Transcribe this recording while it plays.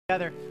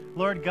Together,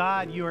 Lord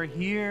God, you are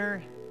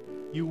here.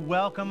 You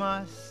welcome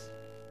us.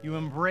 You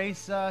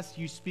embrace us.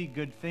 You speak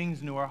good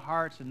things into our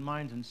hearts and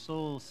minds and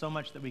souls so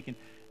much that we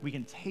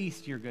can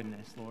taste your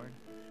goodness, Lord.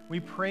 We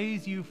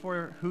praise you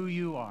for who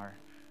you are,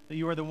 that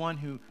you are the one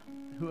who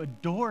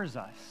adores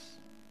us,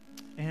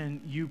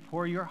 and you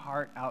pour your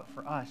heart out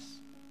for us.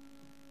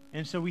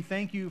 And so we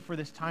thank you for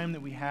this time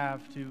that we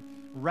have to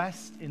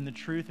rest in the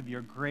truth of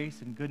your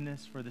grace and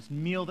goodness, for this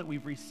meal that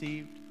we've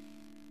received,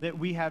 that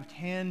we have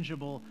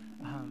tangible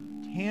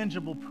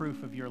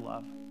proof of your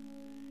love.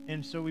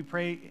 And so we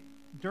pray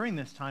during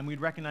this time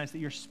we'd recognize that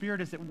your Spirit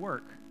is at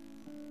work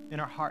in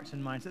our hearts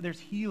and minds, that there's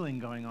healing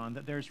going on,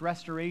 that there's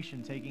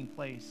restoration taking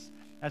place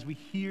as we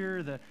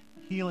hear the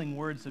healing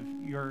words of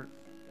your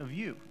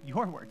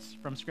words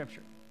from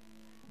Scripture.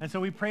 And so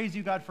we praise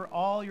you, God, for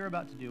all you're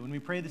about to do. And we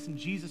pray this in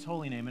Jesus'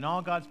 holy name. And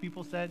all God's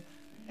people said,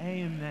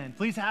 amen.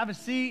 Please have a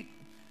seat.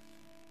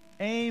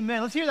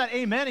 Amen. Let's hear that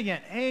amen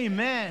again.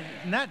 Amen.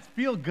 And that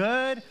feel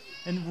good.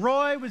 And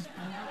Roy was,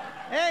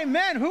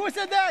 amen. Who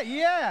said that?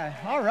 Yeah.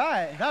 All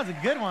right. That was a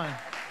good one.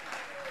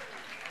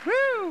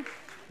 Woo.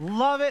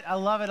 Love it. I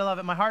love it. I love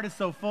it. My heart is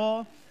so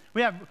full.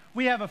 We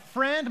have a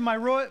friend.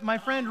 My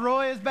friend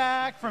Roy is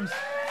back from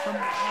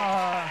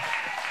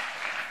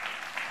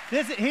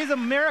he's a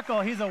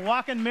miracle. He's a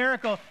walking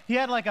miracle. He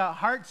had like a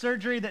heart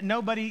surgery that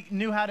nobody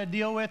knew how to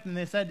deal with, and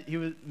they said he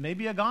was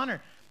maybe a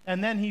goner.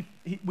 And then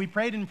we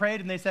prayed,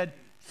 and they said,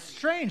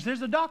 strange,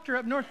 there's a doctor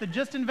up north that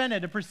just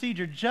invented a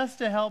procedure just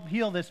to help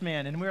heal this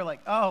man. And we were like,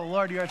 oh,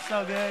 Lord, you are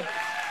so good.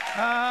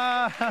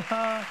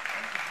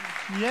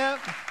 Yep.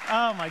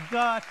 Oh, my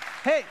God.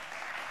 Hey,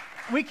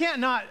 we can't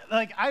not,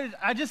 like,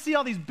 I just see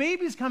all these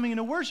babies coming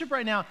into worship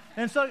right now.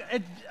 And so,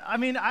 I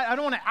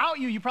don't want to out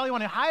you. You probably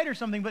want to hide or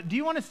something, but do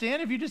you want to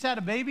stand if you just had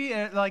a baby,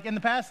 like, in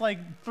the past,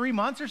 3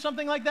 months or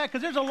something like that?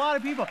 Because there's a lot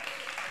of people.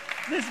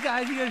 You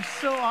guys are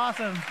so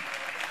awesome.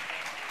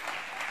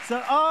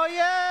 So, oh,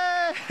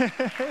 yeah.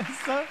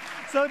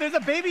 so there's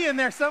a baby in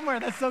there somewhere.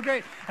 That's so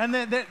great. And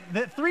the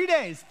 3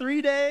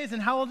 days.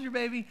 And how old is your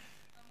baby?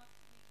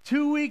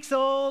 2 weeks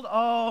old.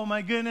 Oh,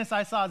 my goodness.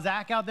 I saw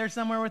Zach out there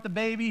somewhere with the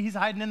baby. He's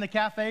hiding in the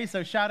cafe,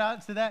 so shout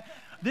out to that.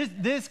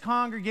 This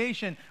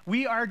congregation,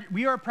 we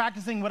are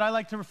practicing what I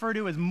like to refer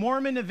to as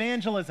Mormon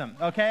evangelism,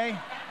 okay?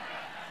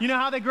 You know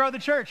how they grow the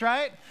church,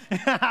 right?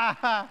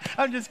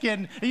 I'm just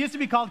kidding. It used to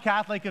be called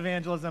Catholic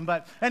evangelism,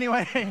 but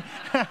anyway,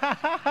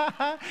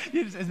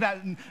 you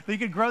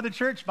could grow the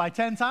church by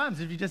 10 times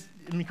if you just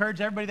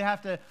encourage everybody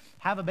to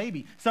have a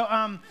baby.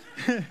 So,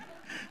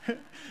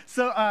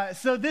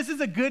 so this is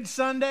a good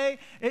Sunday.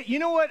 You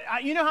know what?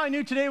 You know how I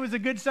knew today was a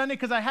good Sunday?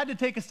 Because I had to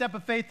take a step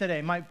of faith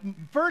today. My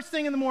first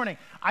thing in the morning,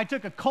 I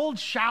took a cold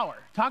shower.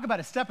 Talk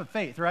about a step of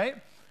faith, right?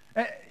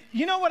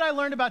 You know what I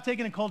learned about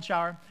taking a cold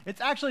shower? It's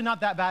actually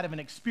not that bad of an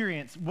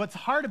experience. What's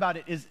hard about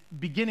it is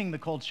beginning the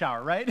cold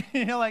shower, right?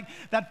 Like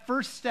that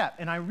first step.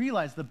 And I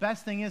realized the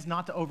best thing is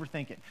not to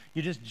overthink it.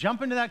 You just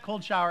jump into that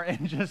cold shower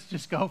and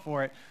just go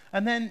for it.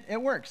 And then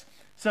it works.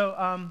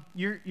 So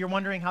you're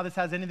wondering how this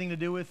has anything to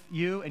do with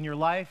you and your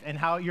life and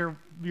how your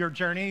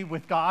journey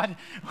with God.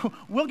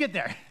 We'll get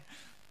there.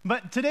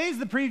 But today's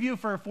the preview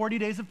for 40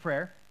 days of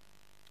prayer,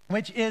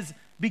 which is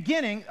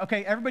beginning,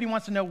 okay, everybody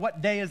wants to know what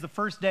day is the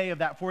first day of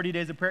that 40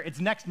 days of prayer. It's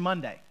next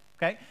Monday,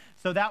 okay?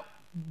 So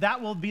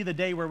that will be the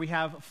day where we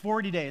have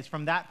 40 days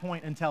from that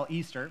point until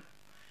Easter.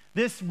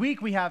 This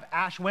week we have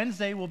Ash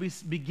Wednesday. We'll be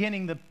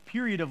beginning the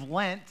period of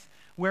Lent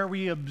where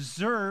we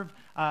observe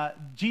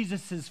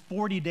Jesus'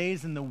 40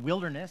 days in the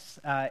wilderness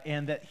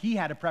and that he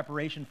had a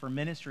preparation for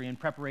ministry and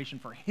preparation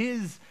for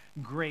his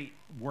great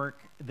work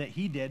that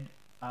he did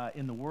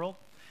in the world.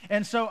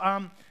 And so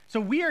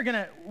we're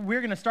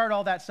gonna start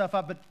all that stuff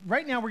up, but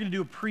right now we're gonna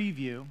do a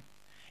preview,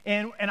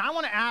 and I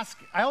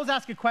always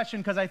ask a question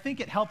because I think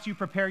it helps you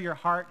prepare your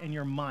heart and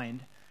your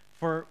mind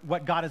for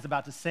what God is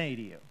about to say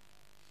to you.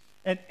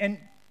 And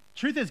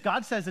truth is,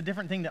 God says a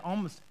different thing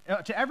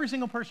to every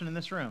single person in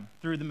this room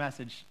through the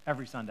message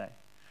every Sunday.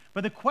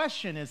 But the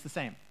question is the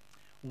same: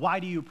 why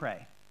do you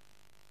pray?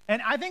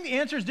 And I think the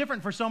answer is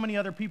different for so many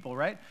other people,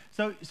 right?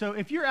 So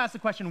if you're asked the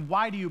question,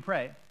 why do you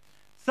pray?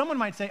 Someone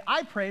might say,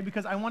 I pray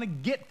because I want to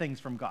get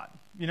things from God.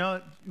 You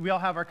know, we all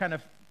have our kind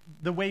of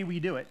the way we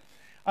do it.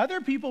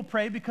 Other people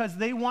pray because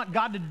they want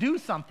God to do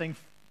something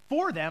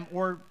for them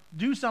or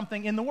do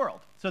something in the world.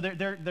 So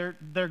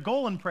their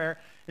goal in prayer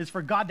is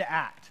for God to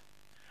act.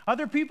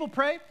 Other people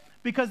pray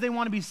because they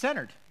want to be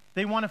centered.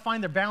 They want to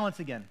find their balance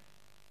again.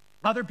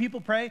 Other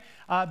people pray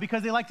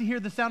because they like to hear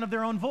the sound of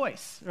their own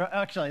voice.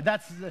 Actually,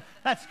 that's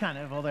kind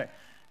of all there.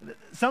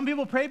 Some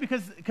people pray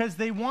because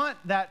they want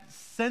that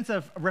sense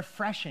of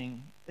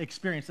refreshing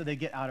experience that they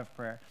get out of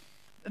prayer.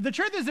 The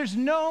truth is there's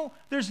no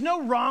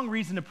wrong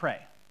reason to pray.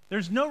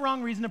 There's no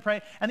wrong reason to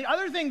pray. And the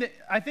other thing that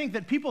I think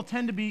that people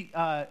tend to be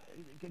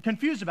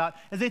confused about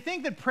is they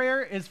think that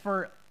prayer is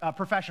for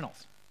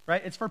professionals,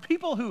 right? It's for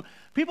people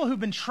who've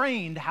been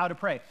trained how to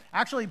pray.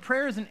 Actually,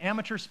 prayer is an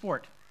amateur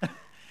sport.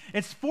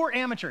 It's for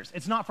amateurs.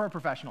 It's not for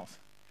professionals.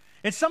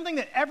 It's something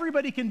that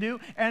everybody can do,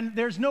 and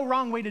there's no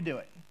wrong way to do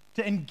it.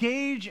 to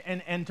engage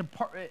and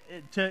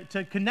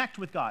to connect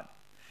with God.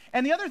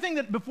 And the other thing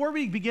that before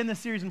we begin this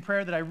series in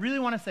prayer that I really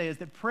want to say is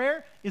that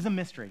prayer is a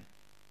mystery.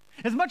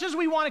 As much as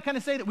we want to kind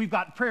of say that we've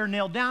got prayer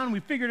nailed down,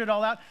 we've figured it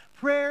all out,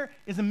 prayer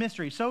is a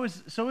mystery. So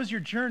is your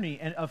journey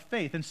of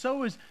faith, and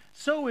so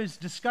is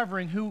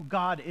discovering who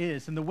God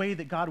is and the way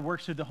that God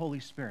works through the Holy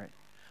Spirit.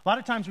 A lot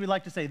of times we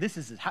like to say, this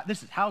is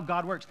how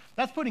God works.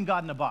 That's putting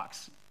God in a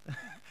box.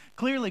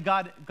 Clearly,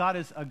 God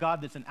is a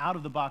God that's an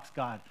out-of-the-box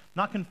God,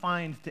 not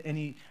confined to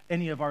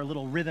any of our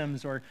little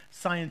rhythms or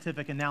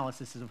scientific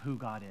analysis of who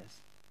God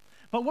is.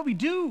 But what we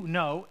do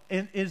know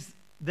is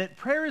that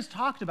prayer is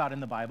talked about in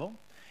the Bible,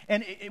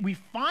 and we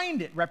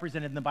find it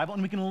represented in the Bible,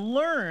 and we can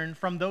learn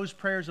from those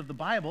prayers of the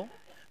Bible,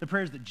 the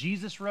prayers that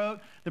Jesus wrote,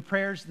 the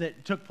prayers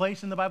that took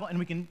place in the Bible, and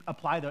we can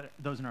apply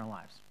those in our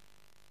lives.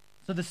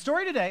 So the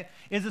story today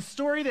is a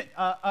story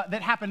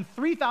that happened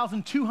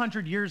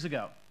 3,200 years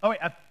ago. Oh, wait,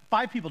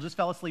 5 people just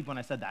fell asleep when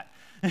I said that.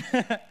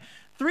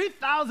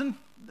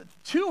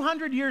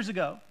 3,200 years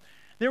ago,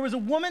 there was a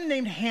woman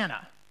named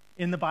Hannah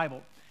in the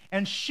Bible.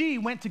 And she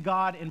went to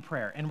God in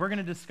prayer, and we're going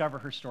to discover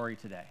her story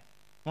today.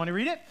 Want to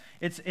read it?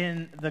 It's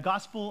in the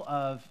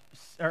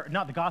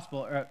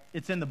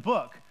it's in the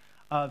book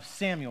of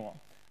Samuel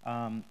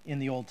in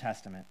the Old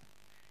Testament.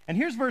 And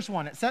here's verse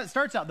 1.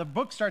 The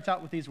book starts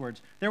out with these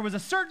words. There was a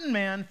certain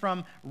man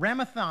from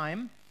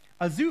Ramathaim,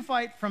 a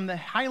Zophite from the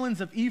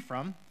highlands of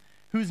Ephraim,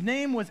 whose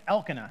name was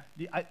Elkanah.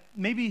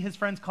 Maybe his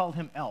friends called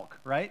him Elk,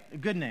 right? A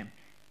good name.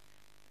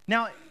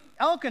 Now,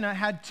 Elkanah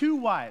had 2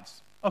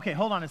 wives. Okay,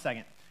 hold on a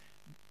second.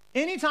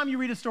 Anytime you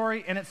read a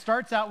story and it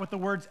starts out with the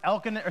words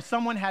Elkanah or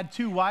someone had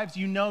 2 wives,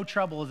 you know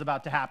trouble is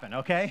about to happen,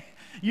 okay?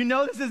 You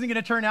know this isn't going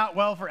to turn out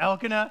well for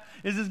Elkanah.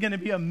 This is going to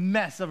be a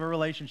mess of a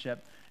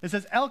relationship. It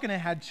says Elkanah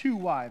had 2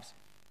 wives,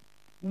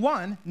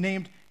 one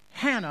named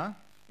Hannah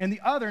and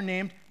the other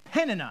named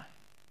Peninnah.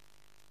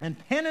 And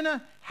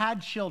Peninnah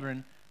had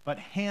children, but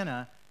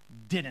Hannah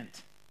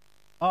didn't.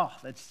 Oh,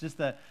 that's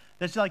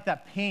like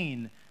that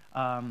pain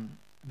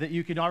that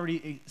you can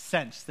already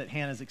sense that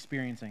Hannah's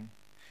experiencing.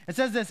 It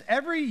says this,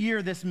 every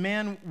year this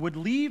man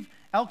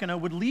Elkanah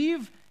would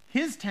leave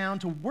his town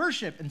to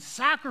worship and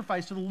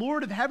sacrifice to the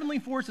Lord of heavenly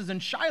forces in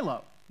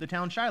Shiloh, the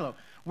town Shiloh,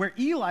 where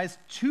Eli's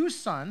 2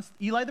 sons,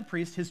 Eli the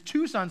priest, his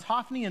 2 sons,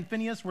 Hophni and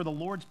Phinehas, were the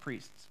Lord's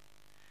priests.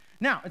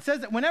 Now, it says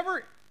that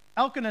whenever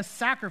Elkanah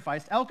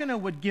sacrificed, Elkanah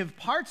would give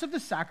parts of the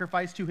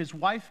sacrifice to his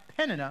wife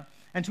Peninnah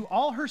and to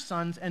all her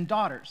sons and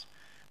daughters,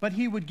 but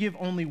he would give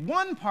only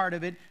one part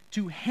of it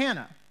to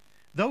Hannah,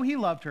 though he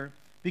loved her,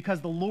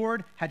 because the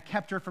Lord had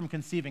kept her from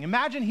conceiving.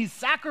 Imagine he's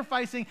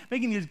sacrificing,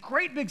 making these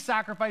great big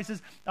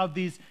sacrifices of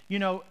these,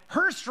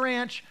 Hearst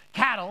Ranch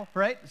cattle,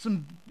 right?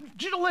 Some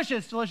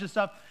delicious, delicious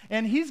stuff.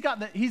 And he's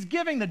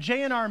giving the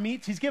J&R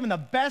meats, he's giving the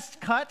best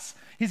cuts,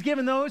 he's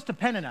giving those to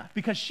Peninnah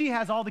because she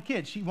has all the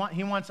kids. He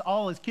wants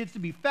all his kids to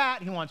be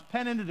fat, he wants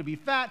Peninnah to be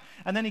fat,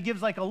 and then he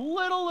gives like a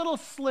little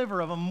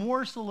sliver of a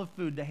morsel of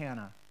food to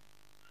Hannah.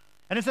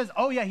 And it says,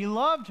 oh yeah, he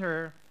loved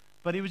her,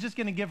 but he was just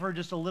going to give her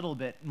just a little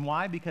bit. And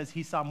why? Because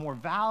he saw more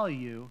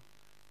value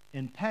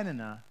in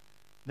Peninnah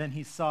than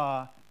he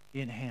saw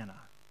in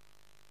Hannah.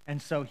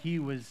 And so he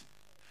was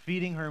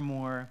feeding her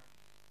more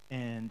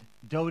and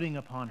doting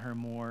upon her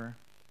more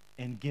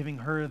and giving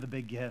her the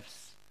big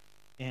gifts,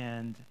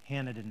 and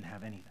Hannah didn't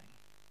have anything.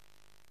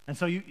 And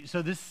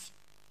so this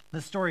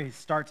story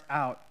starts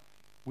out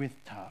with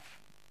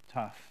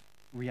tough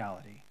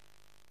reality.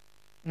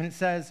 And it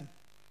says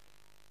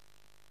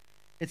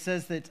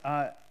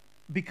that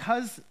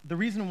because the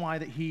reason why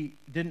that he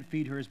didn't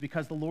feed her is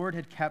because the Lord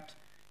had kept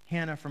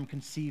Hannah from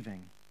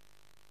conceiving.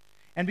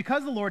 And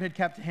because the Lord had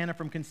kept Hannah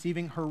from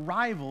conceiving, her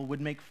rival would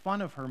make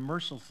fun of her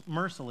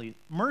mercilessly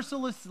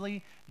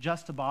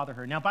just to bother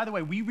her. Now, by the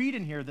way, we read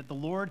in here that the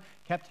Lord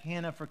kept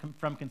Hannah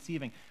from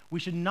conceiving. We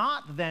should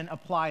not then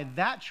apply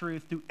that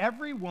truth to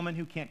every woman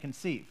who can't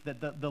conceive,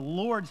 that the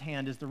Lord's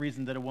hand is the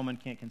reason that a woman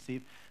can't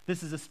conceive.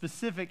 This is a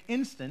specific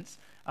instance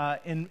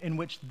in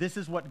which this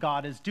is what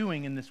God is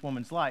doing in this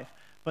woman's life.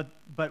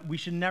 But we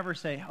should never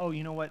say, oh,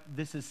 you know what,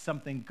 this is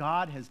something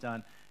God has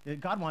done.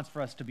 God wants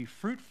for us to be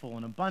fruitful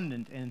and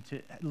abundant and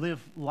to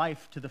live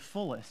life to the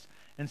fullest.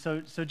 And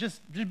so just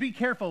be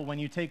careful when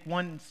you take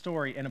one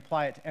story and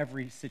apply it to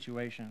every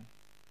situation.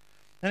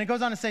 And it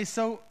goes on to say,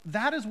 so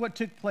that is what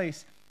took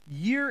place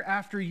year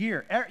after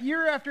year.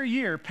 Year after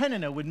year,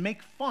 Peninnah would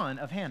make fun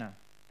of Hannah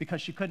because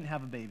she couldn't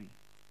have a baby,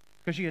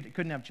 because she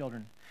couldn't have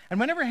children. And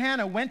whenever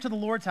Hannah went to the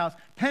Lord's house,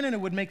 Peninnah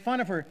would make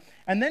fun of her,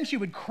 and then she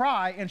would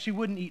cry and she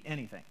wouldn't eat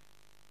anything.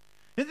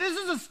 This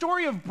is a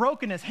story of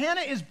brokenness.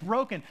 Hannah is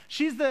broken.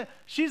 She's the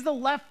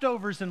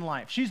leftovers in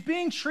life. She's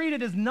being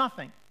treated as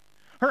nothing.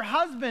 Her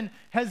husband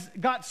has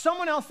got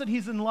someone else that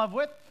he's in love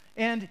with,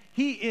 and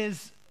he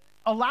is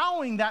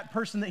allowing that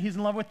person that he's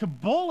in love with to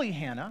bully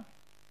Hannah.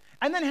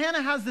 And then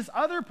Hannah has this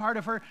other part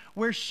of her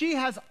where she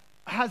has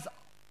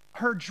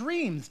her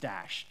dreams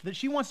dashed, that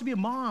she wants to be a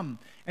mom,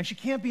 and she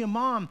can't be a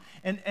mom.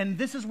 And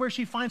this is where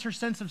she finds her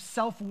sense of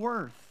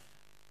self-worth.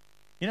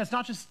 It's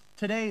not just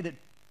today that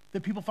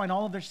people find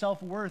all of their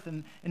self-worth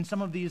in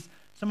some of these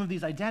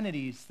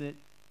identities, that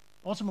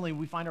Ultimately,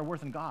 we find our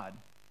worth in God.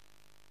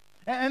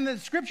 And the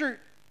scripture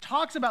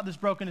talks about this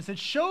brokenness. It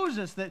shows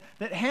us that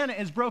Hannah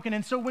is broken.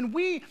 And so when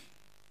we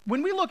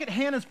look at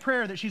Hannah's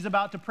prayer that she's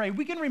about to pray,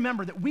 we can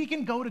remember that we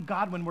can go to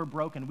God when we're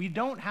broken. We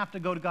don't have to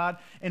go to God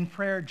in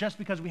prayer just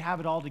because we have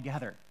it all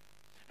together.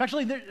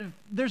 Actually,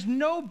 there's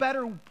no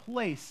better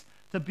place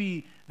to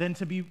be than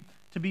to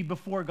be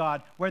before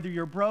God, whether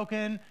you're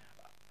broken,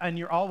 and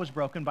you're always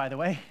broken, by the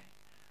way.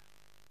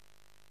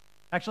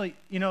 Actually,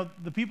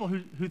 the people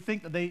who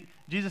think that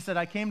Jesus said,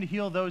 I came to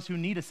heal those who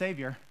need a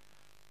Savior,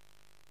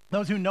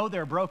 those who know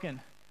they're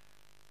broken.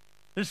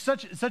 There's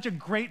such a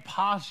great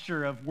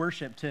posture of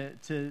worship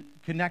to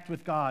connect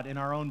with God in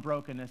our own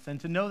brokenness and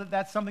to know that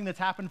that's something that's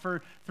happened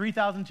for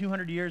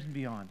 3,200 years and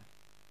beyond.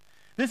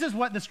 This is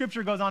what the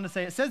scripture goes on to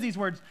say. It says these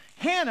words,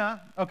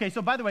 Hannah, okay,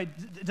 so by the way,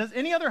 does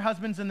any other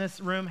husbands in this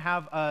room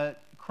have a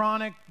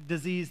chronic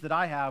disease that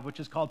I have, which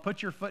is called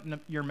put your foot in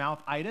your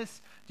mouth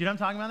itis? Do you know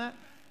what I'm talking about that?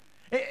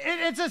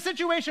 It's a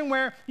situation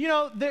where,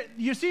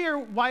 you see your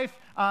wife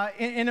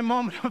in a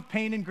moment of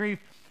pain and grief,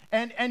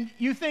 and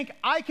you think,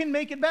 I can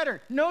make it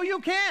better. No, you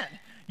can't.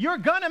 You're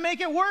going to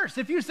make it worse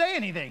if you say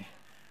anything.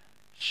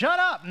 Shut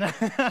up.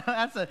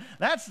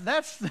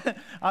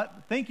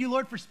 Thank you,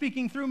 Lord, for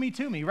speaking through me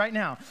to me right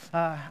now.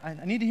 I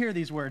need to hear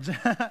these words.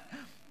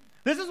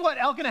 This is what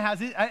Elkanah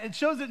has. It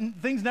shows that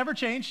things never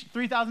changed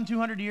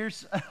 3,200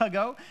 years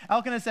ago.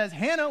 Elkanah says,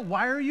 Hannah,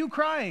 why are you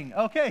crying?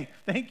 Okay,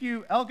 thank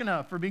you,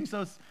 Elkanah, for being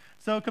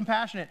so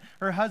compassionate.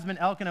 Her husband,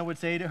 Elkanah, would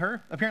say to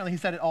her, apparently he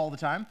said it all the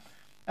time,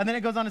 and then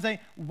it goes on to say,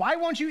 why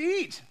won't you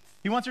eat?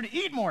 He wants her to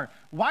eat more.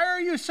 Why are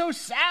you so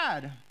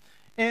sad?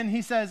 And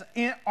he says,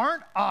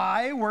 aren't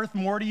I worth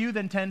more to you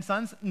than 10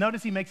 sons?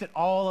 Notice he makes it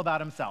all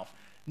about himself.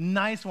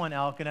 Nice one,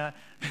 Elkanah.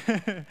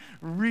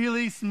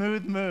 Really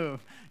smooth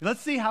move.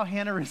 Let's see how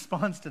Hannah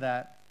responds to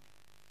that.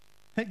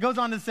 It goes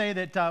on to say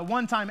that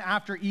one time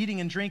after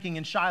eating and drinking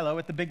in Shiloh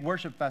at the big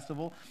worship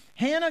festival,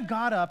 Hannah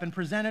got up and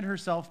presented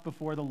herself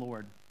before the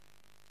Lord.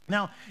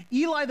 Now,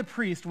 Eli the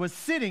priest was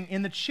sitting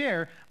in the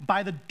chair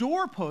by the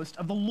doorpost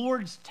of the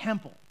Lord's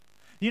temple.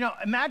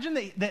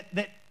 Imagine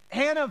that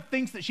Hannah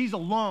thinks that she's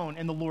alone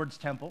in the Lord's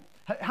temple.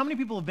 How many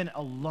people have been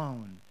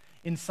alone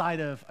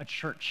inside of a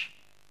church?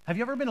 Have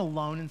you ever been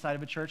alone inside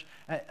of a church?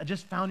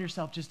 Just found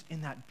yourself just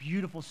in that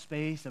beautiful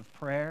space of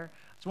prayer?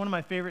 It's one of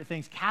my favorite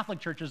things. Catholic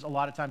churches, a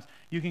lot of times,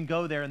 you can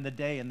go there in the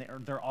day and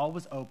they're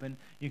always open.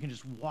 You can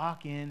just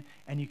walk in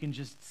and you can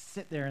just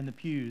sit there in the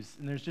pews.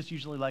 And there's just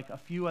usually like a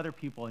few other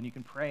people and you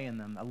can pray in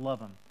them. I love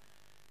them.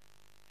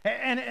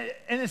 And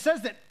it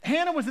says that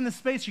Hannah was in this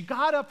space. She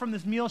got up from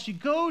this meal. She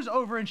goes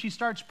over and she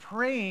starts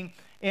praying.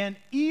 And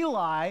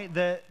Eli,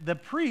 the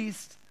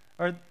priest,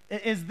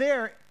 is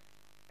there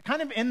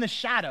kind of in the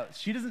shadows.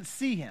 She doesn't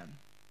see him.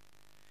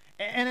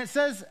 And it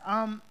says,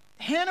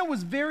 Hannah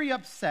was very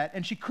upset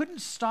and she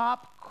couldn't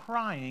stop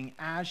crying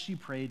as she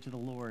prayed to the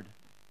Lord.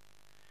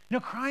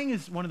 Crying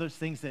is one of those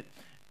things that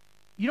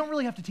you don't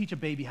really have to teach a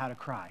baby how to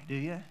cry, do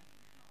you?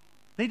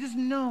 They just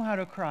know how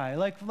to cry,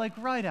 like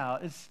right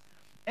out.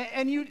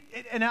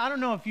 And I don't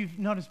know if you've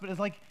noticed,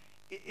 but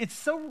it's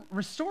so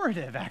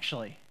restorative,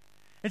 actually.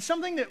 It's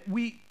something that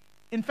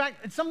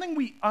it's something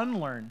we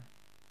unlearn.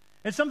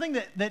 It's something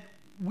that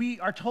we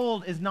are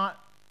told is not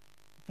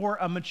for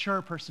a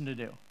mature person to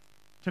do,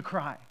 to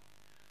cry.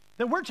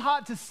 That we're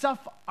taught to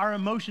stuff our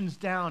emotions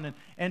down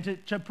and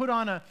to put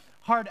on a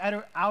hard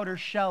outer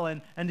shell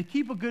and to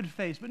keep a good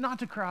face, but not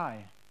to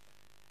cry.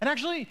 And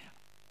actually,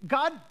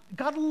 God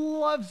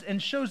loves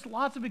and shows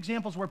lots of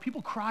examples where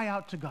people cry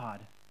out to God.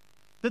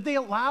 That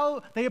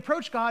they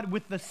approach God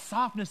with the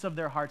softness of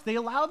their hearts. They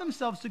allow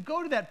themselves to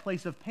go to that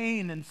place of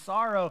pain and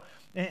sorrow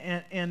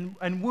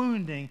and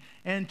wounding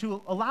and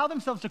to allow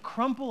themselves to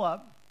crumple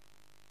up.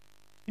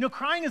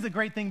 Crying is a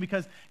great thing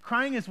because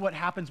crying is what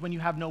happens when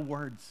you have no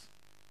words,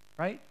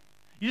 right?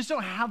 You just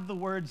don't have the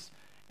words.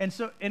 And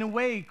so in a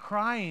way,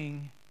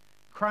 crying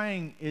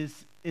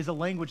is a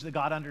language that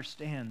God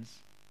understands.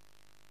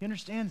 He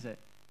understands it.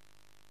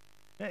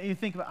 You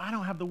think about, I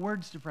don't have the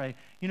words to pray.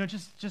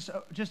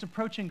 Just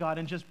approaching God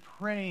and just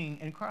praying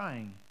and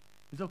crying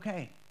is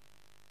okay.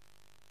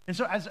 And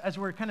so as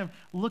we're kind of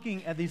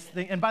looking at these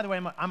things, and by the way,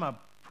 I'm a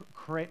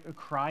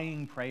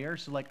crying prayer,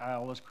 so I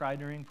always cry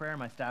during prayer.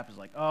 My staff is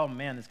like, oh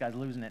man, this guy's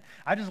losing it.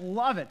 I just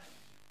love it.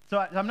 So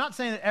I'm not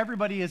saying that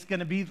everybody is going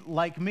to be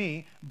like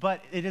me,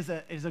 but it is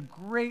a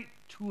great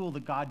tool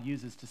that God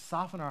uses to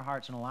soften our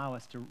hearts and allow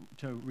us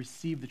to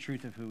receive the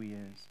truth of who he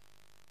is.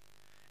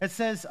 It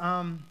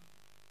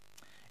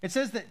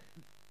says that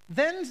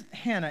then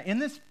Hannah, in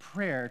this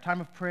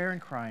time of prayer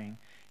and crying,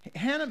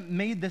 Hannah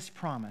made this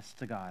promise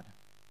to God.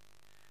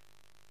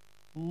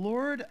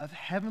 Lord of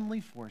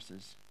heavenly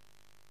forces,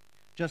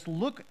 just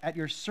look at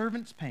your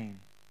servant's pain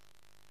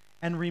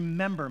and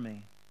remember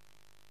me.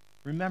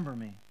 Remember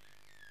me.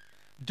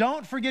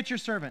 Don't forget your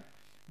servant.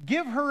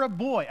 Give her a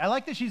boy. I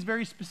like that she's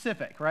very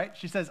specific, right?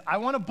 She says, I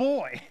want a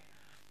boy.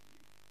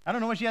 I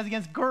don't know what she has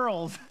against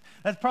girls.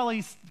 That's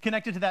probably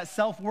connected to that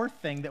self-worth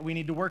thing that we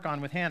need to work on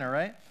with Hannah,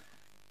 right?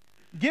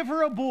 Give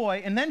her a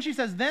boy, and then she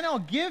says, then I'll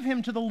give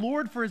him to the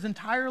Lord for his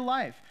entire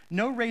life.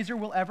 no razor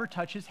will ever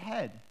touch his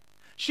head.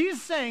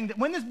 She's saying that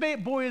when this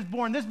boy is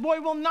born, this boy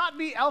will not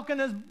be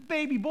Elkanah's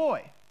baby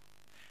boy,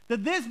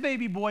 that this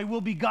baby boy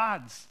will be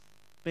God's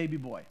baby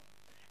boy.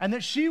 And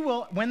that she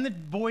will, when the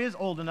boy is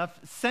old enough,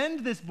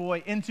 send this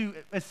boy into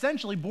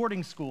essentially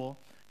boarding school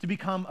to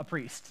become a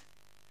priest.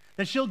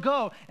 That she'll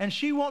go and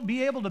she won't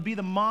be able to be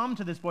the mom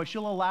to this boy.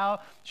 She'll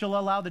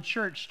allow the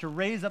church to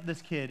raise up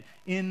this kid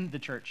in the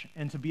church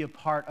and to be a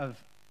part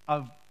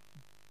of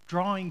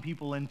drawing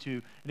people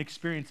into an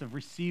experience of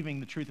receiving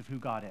the truth of who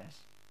God is.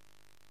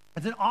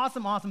 It's an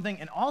awesome, awesome thing.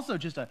 And also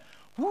just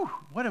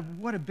what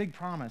a big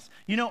promise.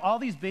 You know, all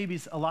these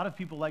babies, a lot of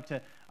people like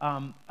to,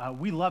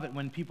 we love it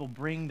when people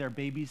bring their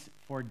babies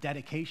for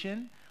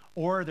dedication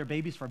or their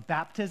babies for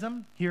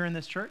baptism here in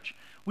this church.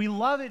 We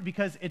love it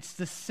because it's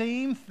the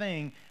same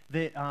thing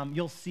that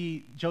you'll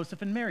see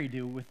Joseph and Mary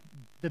do with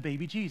the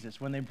baby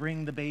Jesus when they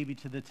bring the baby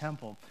to the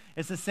temple.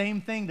 It's the same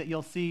thing that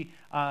you'll see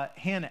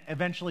Hannah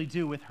eventually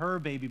do with her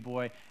baby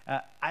boy.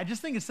 I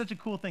just think it's such a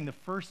cool thing. The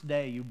first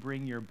day you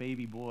bring your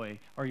baby boy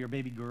or your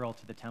baby girl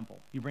to the temple.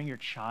 You bring your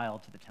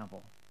child to the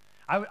temple.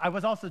 I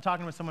was also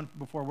talking with someone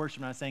before worship,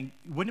 and I was saying,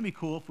 wouldn't it be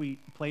cool if we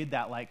played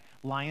that like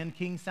Lion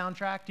King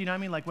soundtrack? Do you know what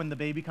I mean? Like when the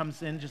baby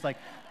comes in, just like,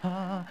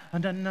 na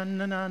na na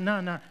na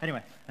na na.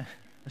 Anyway,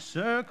 a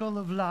circle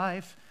of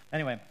life.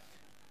 Anyway,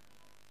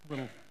 a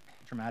little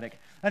dramatic.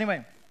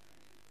 Anyway,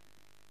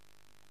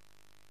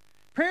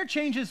 prayer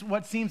changes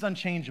what seems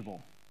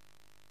unchangeable.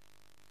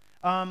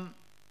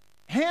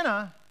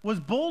 Hannah was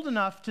bold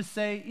enough to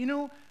say, you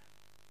know,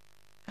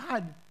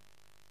 God,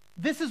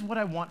 this is what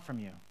I want from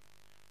you.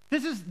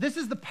 This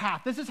is the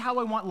path. This is how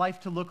I want life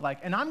to look like.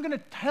 And I'm going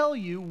to tell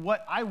you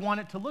what I want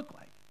it to look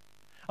like.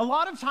 A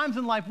lot of times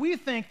in life, we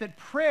think that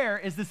prayer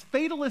is this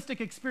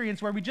fatalistic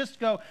experience where we just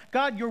go,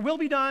 God, your will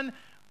be done.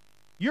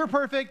 You're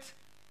perfect.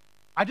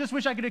 I just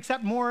wish I could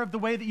accept more of the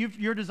way that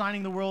you're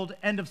designing the world,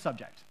 end of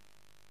subject.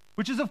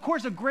 Which is, of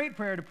course, a great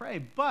prayer to pray.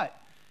 But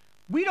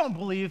we don't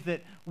believe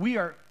that we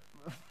are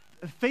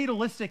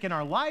fatalistic in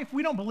our life.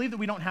 We don't believe that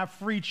we don't have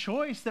free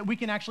choice, that we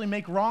can actually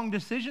make wrong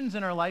decisions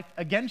in our life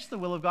against the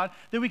will of God,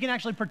 that we can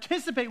actually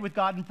participate with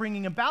God in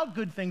bringing about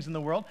good things in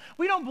the world.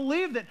 We don't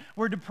believe that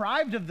we're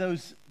deprived of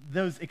those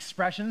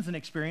expressions and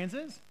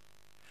experiences.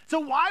 So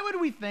why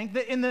would we think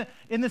that in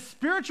the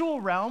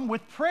spiritual realm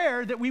with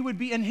prayer that we would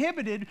be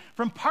inhibited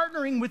from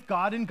partnering with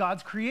God in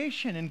God's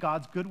creation and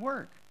God's good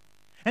work?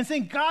 And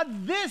saying,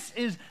 God, this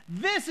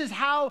is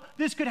how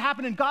this could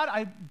happen. And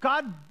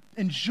God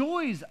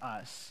enjoys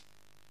us.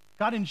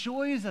 God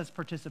enjoys us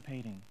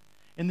participating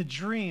in the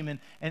dream and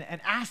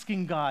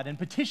asking God and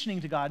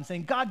petitioning to God and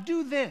saying, God,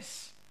 do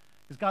this.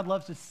 Because God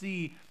loves to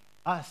see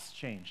us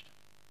changed.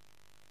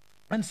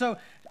 And so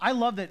I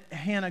love that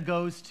Hannah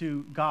goes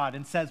to God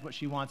and says what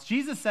she wants.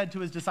 Jesus said to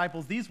his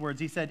disciples these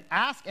words. He said,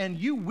 ask and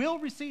you will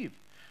receive.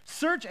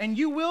 Search and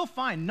you will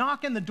find.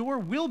 Knock and the door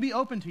will be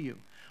open to you.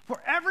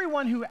 For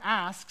everyone who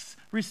asks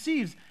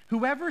receives.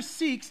 Whoever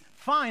seeks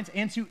finds.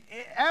 And to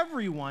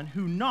everyone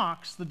who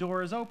knocks, the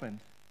door is opened.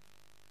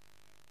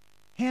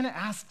 Hannah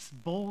asks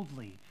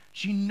boldly.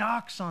 She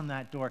knocks on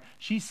that door.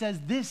 She says,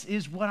 this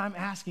is what I'm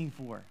asking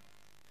for.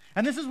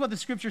 And this is what the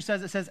scripture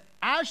says. It says,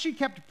 as she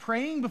kept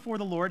praying before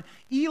the Lord,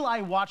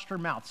 Eli watched her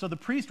mouth. So the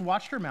priest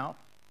watched her mouth.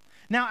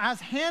 Now, as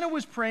Hannah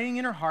was praying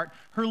in her heart,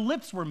 her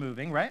lips were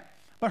moving, right?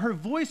 But her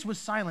voice was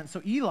silent.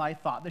 So Eli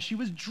thought that she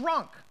was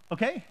drunk.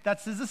 Okay?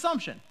 That's his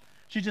assumption.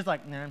 She's just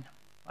like, nah,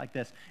 like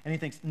this. And he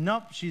thinks,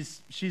 nope,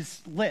 she's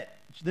lit.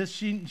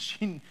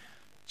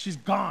 She's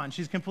gone.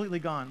 She's completely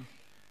gone.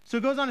 So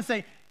it goes on to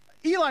say,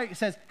 Eli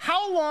says,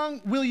 how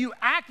long will you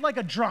act like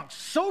a drunk?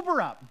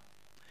 Sober up.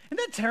 Isn't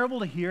that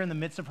terrible to hear in the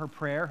midst of her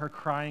prayer, her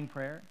crying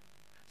prayer?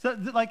 So,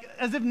 like,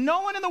 as if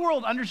no one in the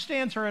world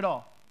understands her at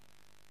all.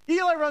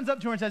 Eli runs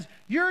up to her and says,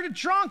 you're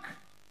drunk.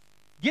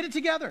 Get it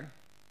together.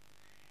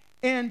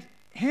 And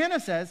Hannah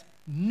says,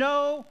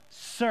 no,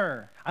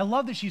 sir. I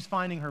love that she's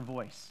finding her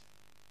voice.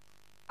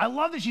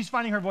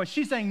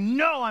 She's saying,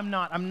 no, I'm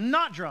not. I'm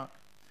not drunk.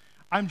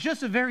 I'm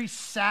just a very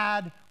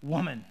sad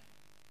woman.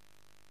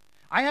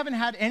 I haven't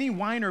had any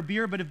wine or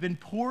beer, but have been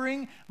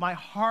pouring my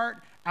heart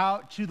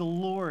out to the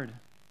Lord.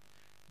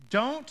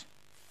 Don't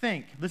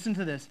think, listen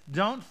to this,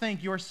 don't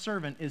think your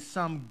servant is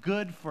some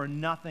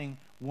good-for-nothing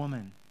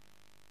woman.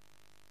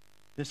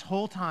 This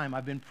whole time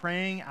I've been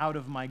praying out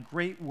of my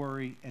great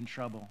worry and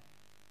trouble.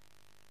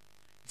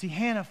 See,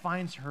 Hannah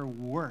finds her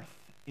worth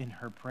in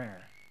her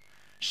prayer.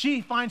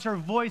 She finds her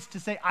voice to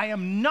say, I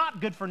am not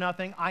good for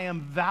nothing. I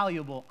am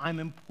valuable. I'm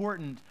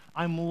important.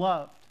 I'm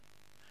loved.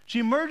 She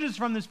emerges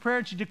from this prayer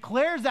and she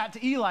declares that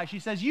to Eli. She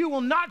says, you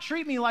will not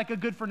treat me like a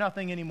good for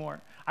nothing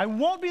anymore. I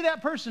won't be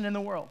that person in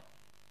the world.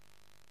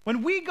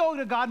 When we go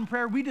to God in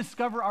prayer, we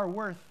discover our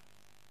worth.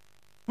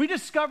 We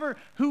discover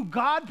who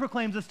God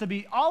proclaims us to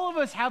be. All of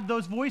us have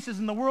those voices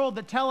in the world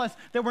that tell us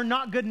that we're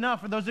not good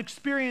enough, or those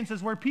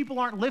experiences where people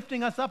aren't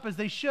lifting us up as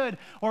they should,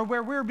 or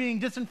where we're being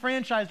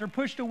disenfranchised or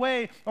pushed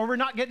away, or we're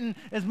not getting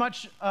as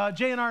much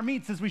J&R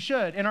meats as we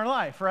should in our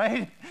life,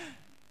 right?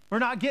 We're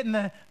not getting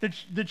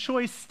the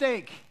choice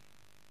steak.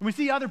 And we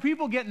see other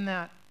people getting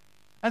that.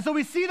 And so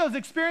we see those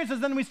experiences,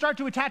 then we start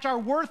to attach our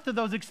worth to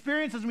those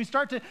experiences, and we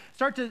start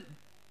to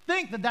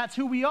think that that's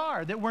who we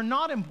are, that we're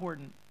not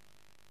important.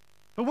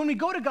 But when we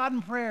go to God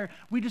in prayer,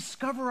 we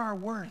discover our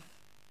worth.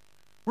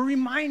 We're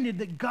reminded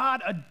that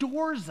God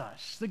adores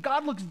us, that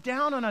God looks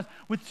down on us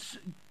with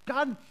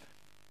God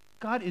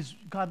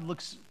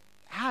looks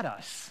at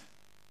us,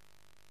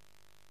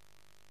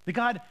 that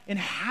God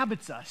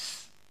inhabits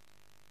us,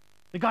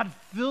 that God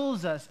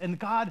fills us, and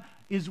God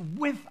is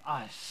with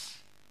us.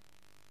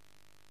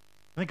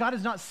 And that God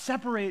is not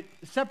separate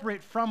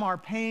from our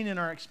pain and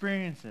our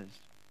experiences.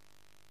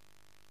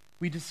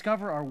 We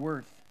discover our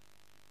worth.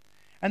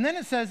 And then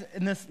it says,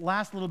 in this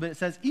last little bit, it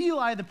says,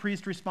 Eli the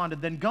priest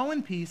responded, "Then go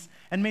in peace,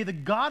 and may the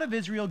God of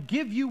Israel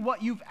give you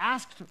what you've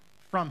asked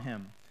from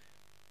him."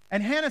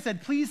 And Hannah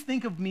said, "Please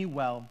think of me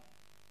well,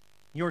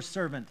 your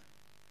servant."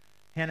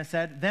 Hannah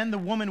said, then the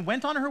woman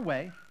went on her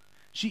way.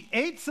 She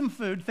ate some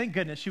food. Thank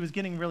goodness, she was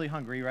getting really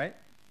hungry, right?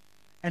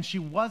 And she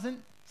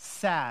wasn't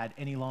sad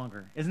any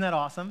longer. Isn't that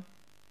awesome?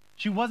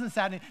 She wasn't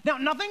sad. Now,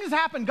 nothing has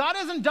happened. God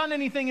hasn't done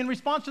anything in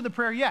response to the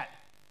prayer yet.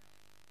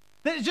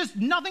 It's just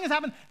nothing has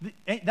happened.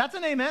 That's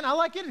an amen. I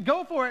like it.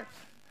 Go for it.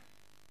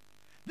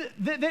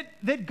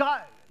 That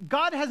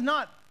God has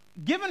not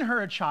given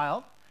her a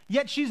child,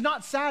 yet she's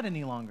not sad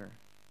any longer.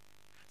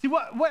 See,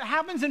 what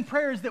happens in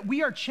prayer is that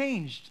we are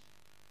changed.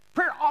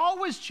 Prayer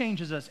always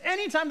changes us.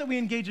 Anytime that we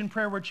engage in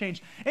prayer, we're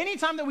changed.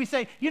 Anytime that we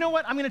say, you know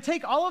what, I'm going to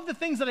take all of the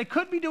things that I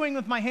could be doing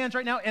with my hands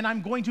right now, and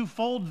I'm going to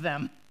fold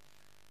them.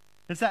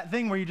 It's that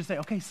thing where you just say,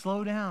 okay,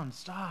 slow down,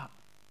 stop.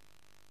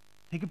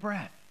 Take a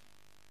breath.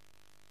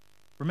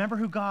 Remember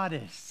who God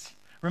is.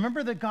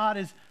 Remember that God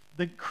is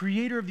the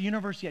creator of the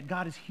universe, yet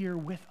God is here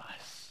with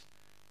us.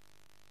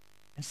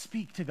 And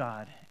speak to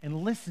God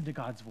and listen to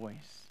God's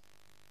voice.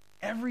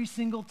 Every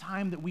single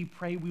time that we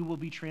pray, we will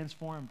be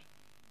transformed.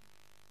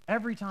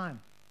 Every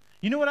time.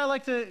 You know what I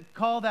like to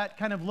call that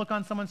kind of look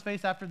on someone's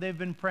face after they've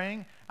been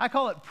praying? I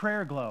call it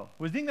prayer glow.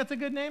 Do you think that's a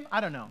good name?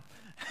 I don't know.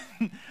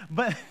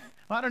 But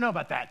well, I don't know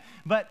about that.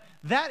 But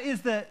that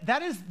is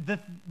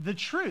the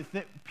truth,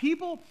 that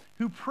people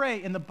who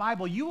pray in the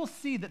Bible, you will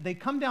see that they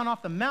come down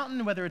off the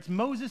mountain, whether it's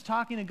Moses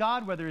talking to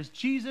God, whether it's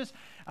Jesus,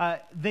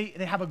 they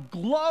have a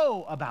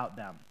glow about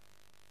them.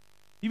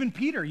 Even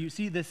Peter, you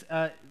see this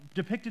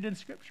depicted in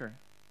Scripture.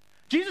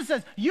 Jesus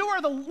says, you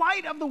are the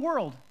light of the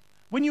world.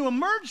 When you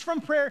emerge from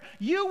prayer,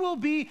 you will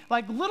be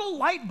like little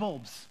light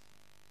bulbs.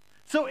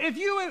 So if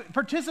you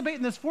participate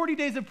in this 40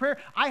 days of prayer,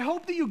 I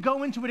hope that you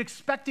go into it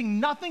expecting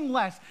nothing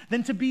less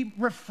than to be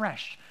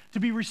refreshed, to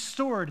be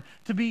restored,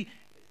 to be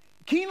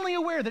keenly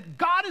aware that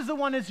God is the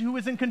one who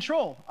is in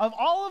control of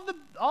all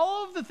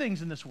of the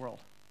things in this world.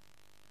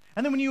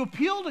 And then when you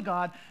appeal to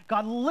God,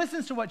 God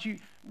listens to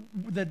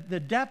the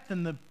depth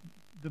and the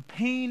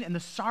pain and the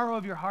sorrow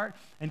of your heart,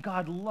 and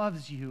God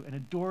loves you and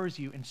adores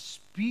you and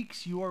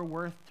speaks your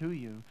worth to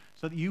you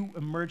so that you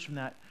emerge from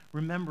that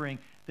remembering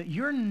that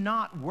you're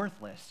not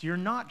worthless, you're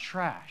not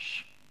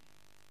trash.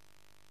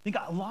 I think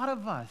a lot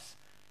of us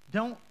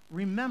don't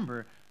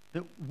remember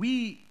that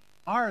we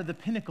are the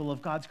pinnacle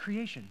of God's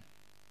creation.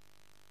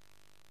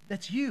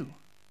 That's you.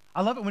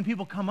 I love it when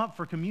people come up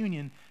for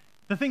communion.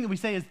 The thing that we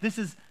say is, this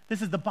is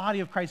the body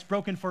of Christ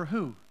broken for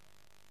who?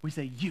 We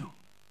say, you.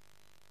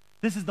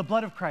 This is the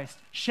blood of Christ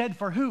shed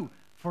for who?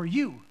 For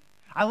you.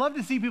 I love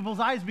to see people's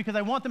eyes because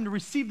I want them to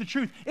receive the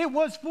truth. It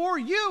was for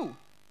you.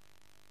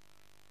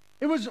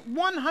 It was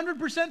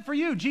 100% for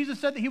you. Jesus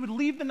said that he would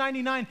leave the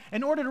 99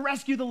 in order to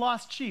rescue the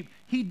lost sheep.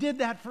 He did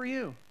that for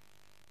you.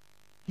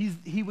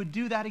 He would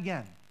do that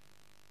again.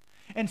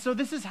 And so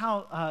this is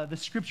how the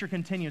scripture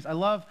continues. I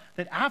love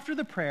that after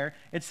the prayer,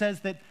 it says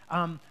that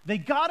they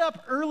got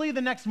up early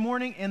the next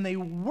morning and they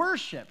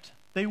worshiped.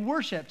 They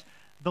worshiped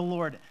the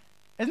Lord.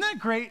 Isn't that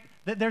great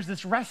that there's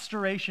this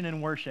restoration in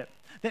worship?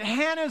 That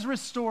Hannah is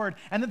restored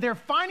and that they're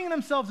finding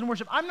themselves in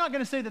worship. I'm not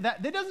going to say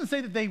that doesn't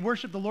say that they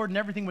worshiped the Lord and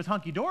everything was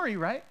hunky-dory,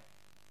 right?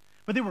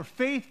 But they were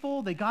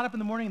faithful. They got up in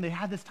the morning and they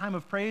had this time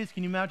of praise.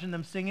 Can you imagine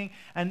them singing?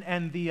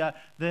 And the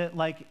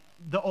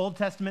Old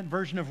Testament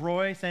version of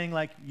Roy saying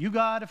like, you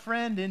got a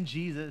friend in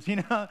Jesus, you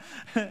know?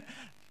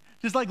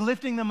 Just like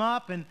lifting them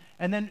up and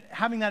then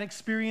having that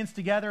experience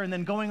together and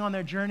then going on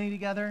their journey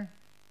together.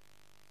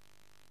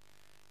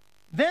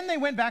 Then they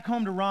went back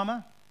home to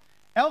Ramah.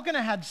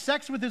 Elkanah had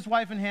sex with his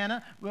wife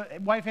Hannah.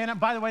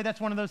 By the way,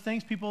 that's one of those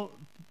things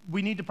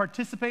we need to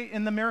participate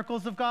in the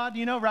miracles of God,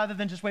 you know, rather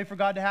than just wait for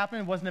God to happen.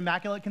 It wasn't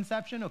immaculate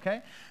conception,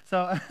 okay?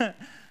 So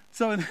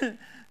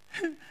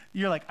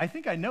you're like, I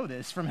think I know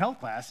this from health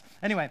class.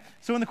 Anyway,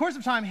 so in the course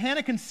of time,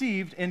 Hannah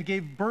conceived and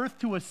gave birth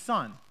to a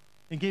son.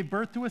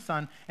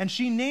 And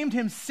she named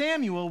him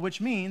Samuel,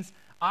 which means,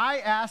 I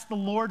asked the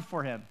Lord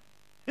for him.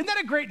 Isn't that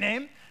a great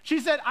name?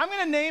 She said, I'm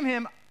going to name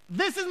him.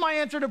 This is my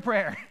answer to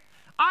prayer.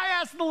 I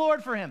asked the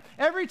Lord for him.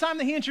 Every time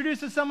that he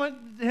introduces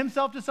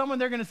himself to someone,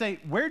 they're going to say,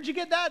 where'd you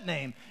get that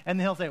name? And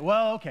he'll say,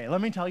 well, okay,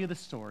 let me tell you the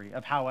story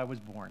of how I was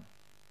born.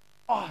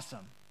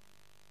 Awesome.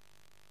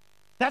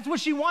 That's what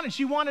she wanted.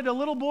 She wanted a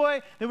little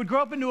boy that would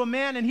grow up into a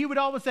man, and he would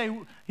always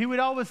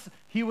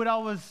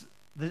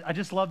I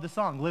just love the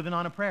song, Living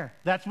on a Prayer.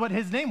 That's what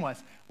his name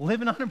was,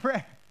 Living on a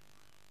Prayer.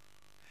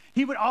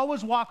 He would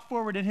always walk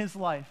forward in his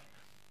life,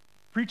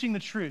 preaching the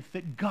truth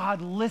that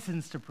God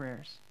listens to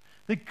prayers,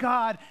 that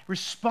God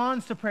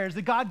responds to prayers,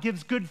 that God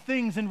gives good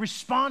things in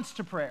response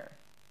to prayer.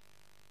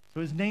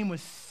 So his name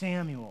was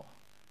Samuel.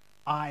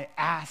 I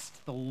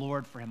asked the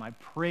Lord for him. I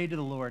prayed to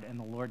the Lord, and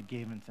the Lord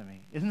gave him to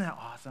me. Isn't that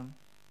awesome?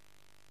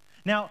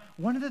 Now,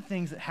 one of the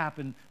things that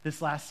happened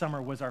this last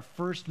summer was our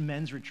first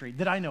men's retreat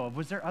that I know of.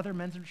 Was there other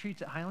men's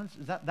retreats at Highlands?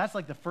 That's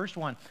like the first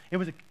one. It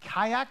was a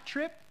kayak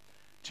trip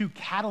to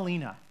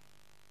Catalina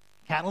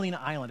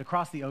Island,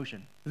 across the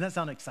ocean. Doesn't that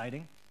sound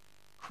exciting?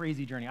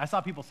 Crazy journey. I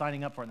saw people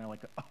signing up for it, and they're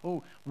like,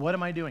 oh, what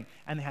am I doing?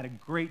 And they had a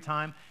great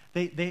time.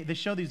 They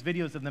show these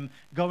videos of them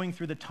going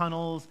through the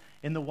tunnels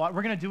in the water.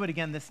 We're going to do it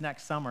again this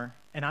next summer,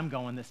 and I'm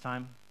going this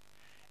time.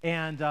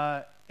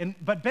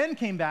 But Ben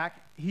came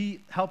back.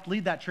 He helped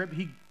lead that trip.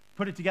 He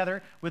put it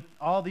together with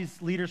all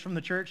these leaders from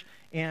the church.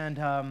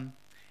 And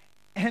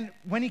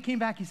when he came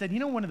back, he said,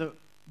 one of the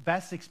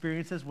best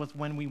experiences was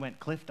when we went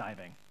cliff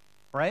diving,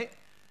 right?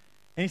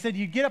 And he said,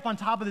 you get up on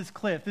top of this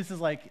cliff. This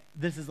is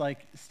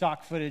like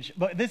stock footage,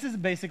 but this is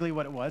basically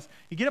what it was.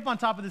 You get up on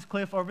top of this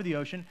cliff over the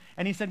ocean,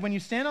 and he said, when you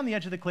stand on the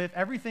edge of the cliff,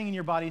 everything in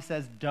your body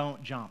says,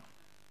 don't jump,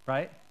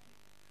 right?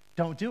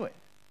 Don't do it.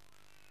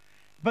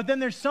 But then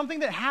there's something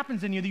that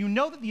happens in you that you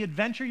know that the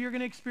adventure you're going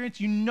to experience,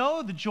 you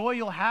know the joy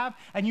you'll have,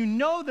 and you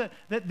know that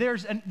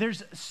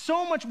there's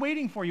so much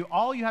waiting for you.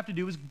 All you have to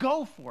do is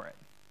go for it.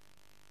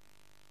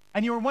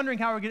 And you were wondering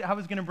how I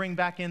was going to bring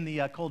back in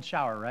the cold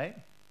shower, right?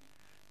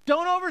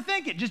 Don't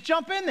overthink it. Just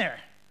jump in there.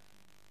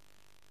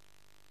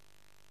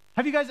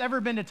 Have you guys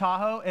ever been to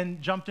Tahoe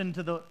and jumped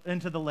into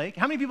the lake?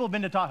 How many people have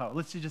been to Tahoe?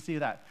 Let's just see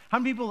that. How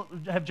many people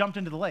have jumped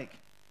into the lake?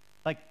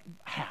 Like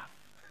half.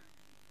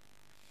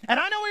 And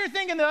I know what you're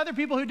thinking, the other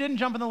people who didn't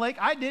jump in the lake.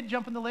 I did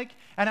jump in the lake,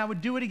 and I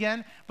would do it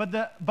again. But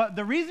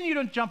the reason you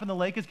don't jump in the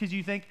lake is because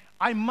you think,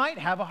 I might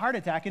have a heart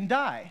attack and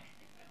die.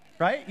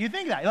 Right? You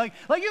think that. Like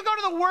you go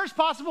to the worst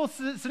possible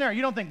scenario.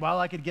 You don't think, well,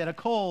 I could get a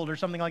cold or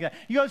something like that.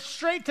 You go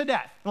straight to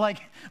death. Like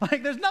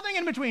there's nothing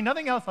in between,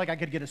 nothing else. Like I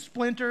could get a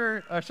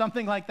splinter or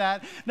something like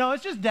that. No,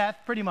 it's just death,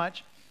 pretty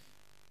much.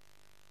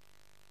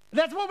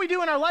 That's what we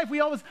do in our life.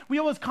 We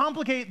always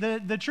complicate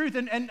the truth.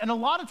 And a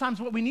lot of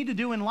times what we need to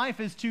do in life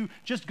is to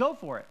just go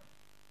for it.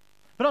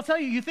 But I'll tell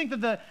you, you think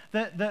that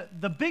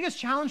the biggest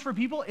challenge for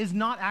people is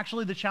not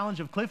actually the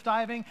challenge of cliff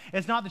diving.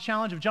 It's not the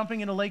challenge of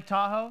jumping into Lake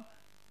Tahoe.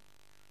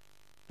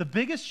 The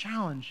biggest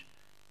challenge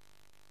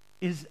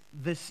is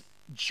this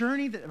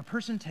journey that a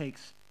person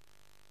takes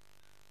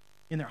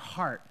in their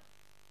heart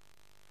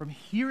from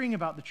hearing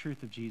about the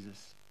truth of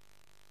Jesus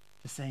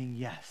to saying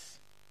yes.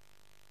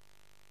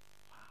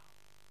 Wow.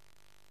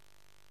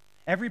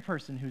 Every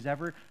person who's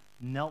ever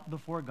knelt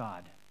before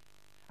God.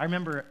 I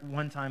remember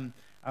one time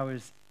I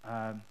was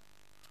on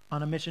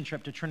a mission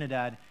trip to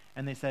Trinidad,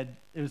 and they said,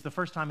 it was the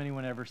first time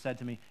anyone ever said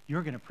to me,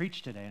 you're going to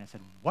preach today. And I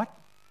said, what?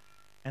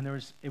 And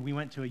we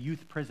went to a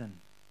youth prison,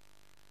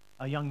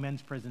 a young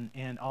men's prison,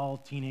 and all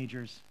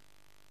teenagers.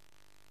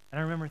 And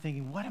I remember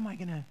thinking, what am I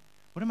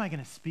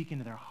gonna speak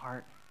into their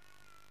heart?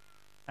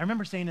 I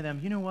remember saying to them,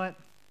 you know what?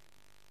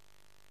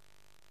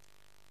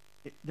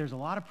 There's a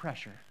lot of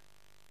pressure.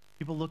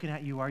 People looking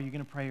at you, are you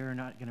gonna pray or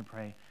not gonna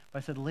pray? But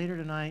I said, later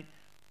tonight,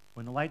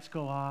 when the lights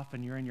go off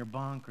and you're in your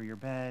bunk or your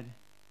bed,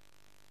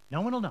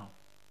 no one will know.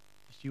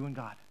 Just you and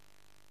God.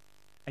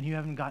 And you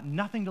haven't got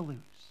nothing to lose.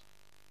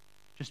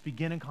 Just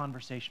begin a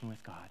conversation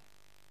with God.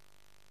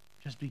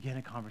 Just begin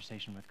a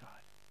conversation with God.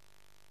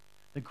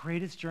 The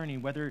greatest journey,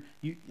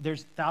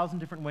 there's 1,000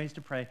 different ways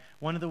to pray.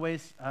 One of the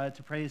ways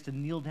to pray is to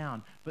kneel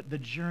down. But the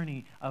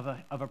journey of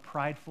a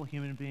prideful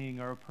human being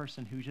or a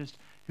person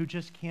who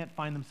just can't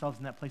find themselves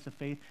in that place of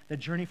faith, the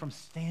journey from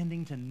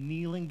standing to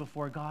kneeling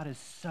before God is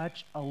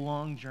such a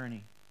long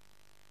journey.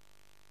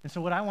 And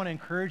so what I want to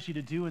encourage you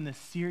to do in this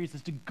series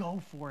is to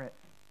go for it.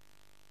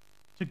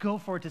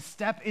 To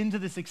step into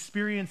this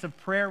experience of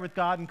prayer with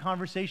God and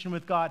conversation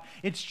with God.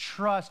 It's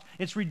trust,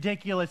 it's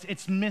ridiculous,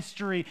 it's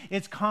mystery,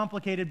 it's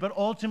complicated, but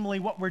ultimately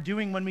what we're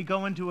doing when we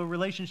go into a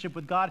relationship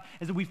with God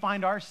is that we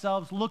find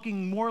ourselves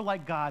looking more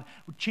like God,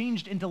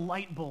 changed into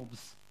light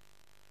bulbs.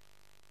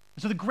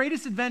 So the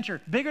greatest adventure,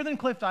 bigger than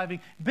cliff diving,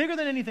 bigger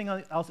than anything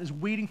else, is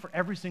waiting for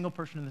every single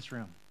person in this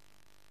room.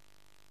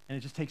 And it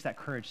just takes that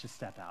courage to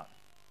step out.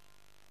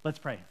 Let's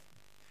pray.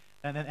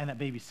 And that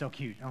baby's so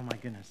cute. Oh my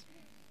goodness.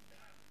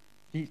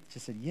 He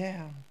just said,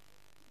 yeah.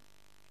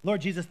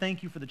 Lord Jesus,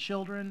 thank you for the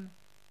children.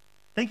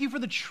 Thank you for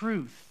the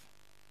truth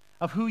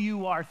of who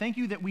you are. Thank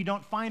you that we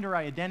don't find our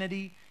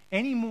identity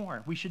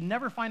anymore. We should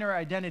never find our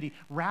identity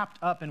wrapped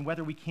up in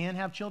whether we can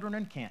have children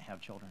and can't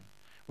have children.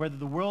 Whether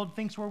the world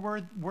thinks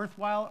we're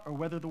worthwhile or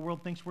whether the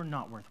world thinks we're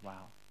not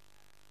worthwhile.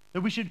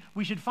 That we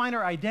should find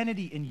our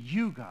identity in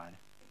you, God.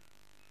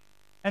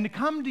 And to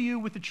come to you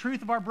with the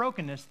truth of our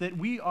brokenness, that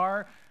we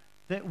are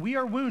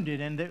wounded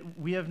and that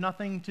we have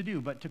nothing to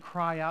do but to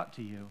cry out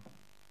to you.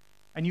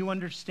 And you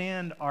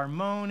understand our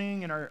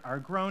moaning and our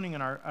groaning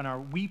and our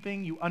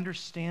weeping. You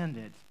understand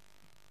it.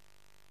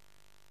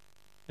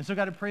 And so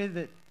God, I pray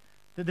that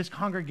that this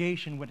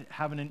congregation would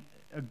have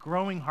a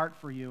growing heart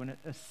for you and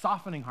a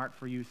softening heart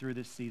for you through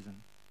this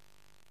season.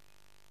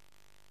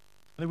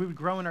 That we would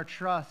grow in our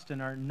trust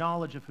and our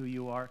knowledge of who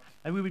you are,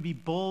 and we would be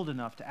bold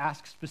enough to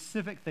ask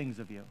specific things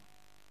of you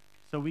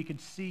so we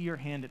could see your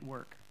hand at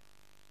work.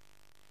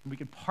 And we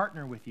could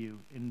partner with you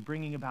in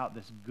bringing about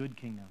this good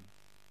kingdom.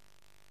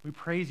 We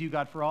praise you,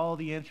 God, for all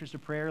the answers to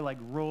prayer, like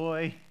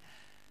Roy,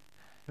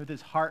 with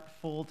his heart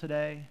full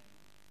today.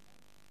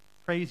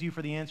 Praise you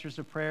for the answers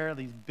to prayer,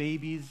 these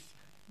babies.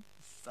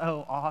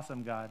 So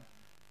awesome, God.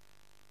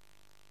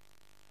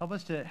 Help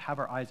us to have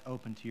our eyes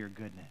open to your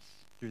goodness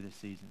through this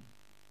season.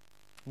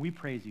 We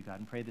praise you, God,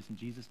 and pray this in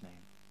Jesus'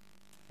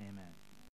 name. Amen.